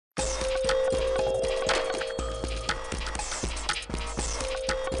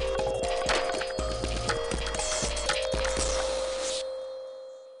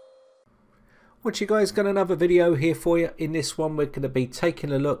What you guys, got another video here for you. In this one we're going to be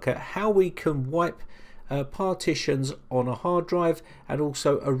taking a look at how we can wipe partitions on a hard drive and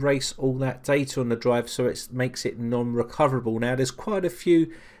also erase all that data on the drive so it makes it non-recoverable. Now there's quite a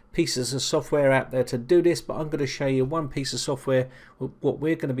few pieces of software out there to do this, but I'm going to show you one piece of software what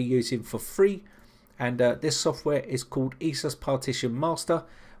we're going to be using for free, and this software is called EaseUS Partition Master.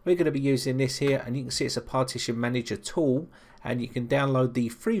 We're going to be using this here, and you can see it's a partition manager tool, and you can download the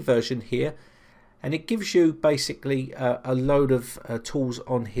free version here. And it gives you basically a load of tools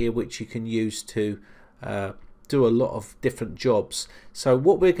on here which you can use to do a lot of different jobs. So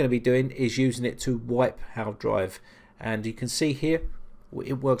what we're going to be doing is using it to wipe our drive. And you can see here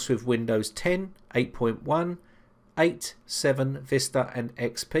it works with Windows 10, 8.1, 8, 7, Vista and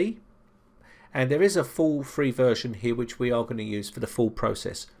XP. And there is a full free version here which we are going to use for the full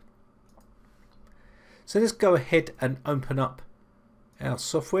process. So let's go ahead and open up our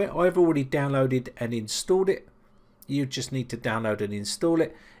software. I've already downloaded and installed it. You just need to download and install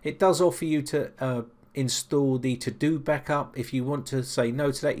it. It does offer you to install the to-do backup. If you want to say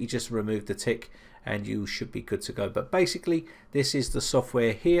no to that, you just remove the tick and you should be good to go. But basically this is the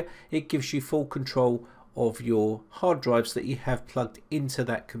software here. It gives you full control of your hard drives that you have plugged into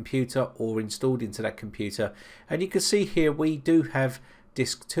that computer or installed into that computer. And you can see here we do have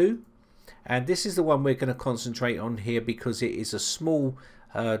disk 2. And this is the one we're going to concentrate on here because it is a small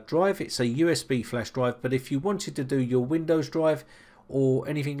drive. It's a USB flash drive, but if you wanted to do your Windows drive or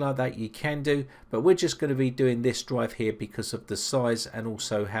anything like that, you can do. But we're just going to be doing this drive here because of the size and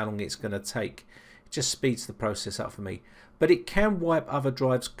also how long it's going to take. It just speeds the process up for me. But it can wipe other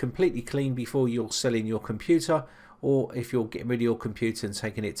drives completely clean before you're selling your computer, or if you're getting rid of your computer and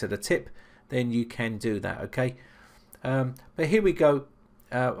taking it to the tip, then you can do that, okay? But here we go.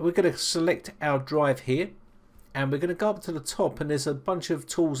 We're going to select our drive here, and we're going to go up to the top, and there's a bunch of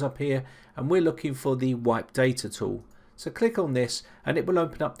tools up here, and we're looking for the wipe data tool. So click on this and it will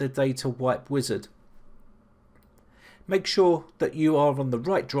open up the data wipe wizard. Make sure that you are on the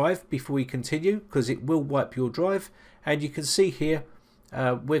right drive before we continue, because it will wipe your drive. And you can see here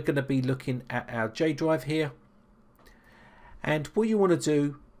we're going to be looking at our J drive here, and what you want to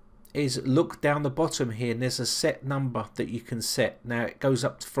do is look down the bottom here, and there's a set number that you can set. Now it goes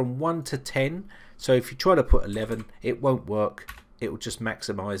up from 1 to 10, so if you try to put 11 it won't work, it will just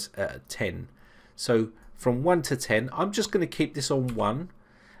maximize at 10. So from 1 to 10, I'm just going to keep this on 1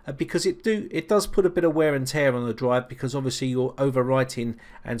 because it does put a bit of wear and tear on the drive, because obviously you're overwriting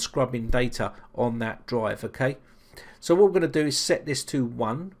and scrubbing data on that drive, okay? So what we're going to do is set this to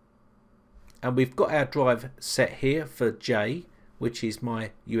 1, and we've got our drive set here for J, which is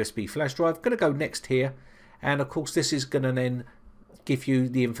my USB flash drive. I'm going to go next here, and of course this is going to then give you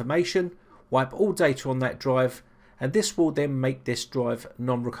the information, wipe all data on that drive, and this will then make this drive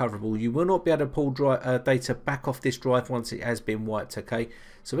non-recoverable. You will not be able to pull data back off this drive once it has been wiped, okay?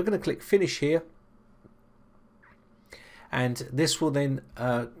 So we're going to click finish here, and this will then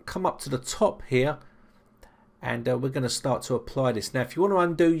come up to the top here, and we're going to start to apply this. Now if you want to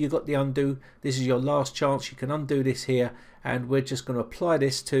undo, you've got the undo. This is your last chance. You can undo this here, and we're just going to apply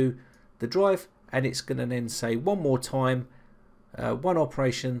this to the drive, and it's going to then say one more time, one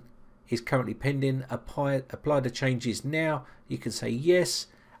operation is currently pending, apply the changes now. You can say yes,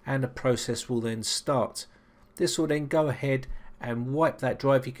 and the process will then start. This will then go ahead and wipe that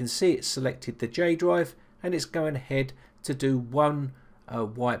drive. You can see it's selected the J drive, and it's going ahead to do one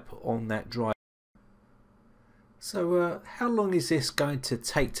wipe on that drive. So how long is this going to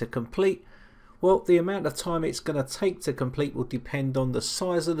take to complete? Well, the amount of time it's going to take to complete will depend on the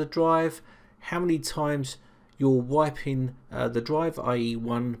size of the drive, how many times you're wiping the drive, i.e.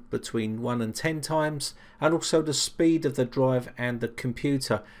 between 1 and 10 times, and also the speed of the drive and the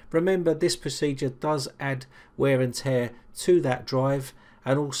computer. Remember, this procedure does add wear and tear to that drive,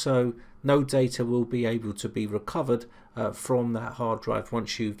 and also no data will be able to be recovered from that hard drive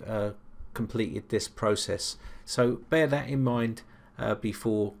once you've completed this process. So bear that in mind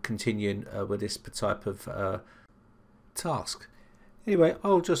before continuing with this type of task. Anyway,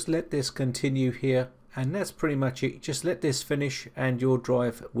 I'll just let this continue here, and that's pretty much it. Just let this finish and your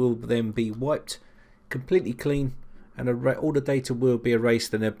drive will then be wiped completely clean, and all the data will be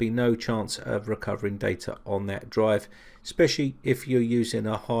erased, and there'll be no chance of recovering data on that drive, especially if you're using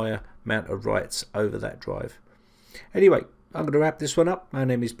a higher amount of writes over that drive. Anyway, I'm going to wrap this one up. My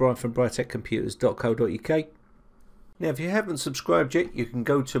name is Brian from briteccomputers.co.uk. Now if you haven't subscribed yet, you can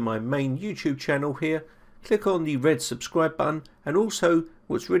go to my main YouTube channel here, click on the red subscribe button, and also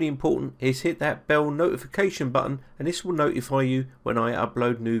what's really important is hit that bell notification button, and this will notify you when I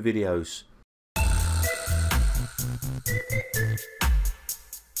upload new videos.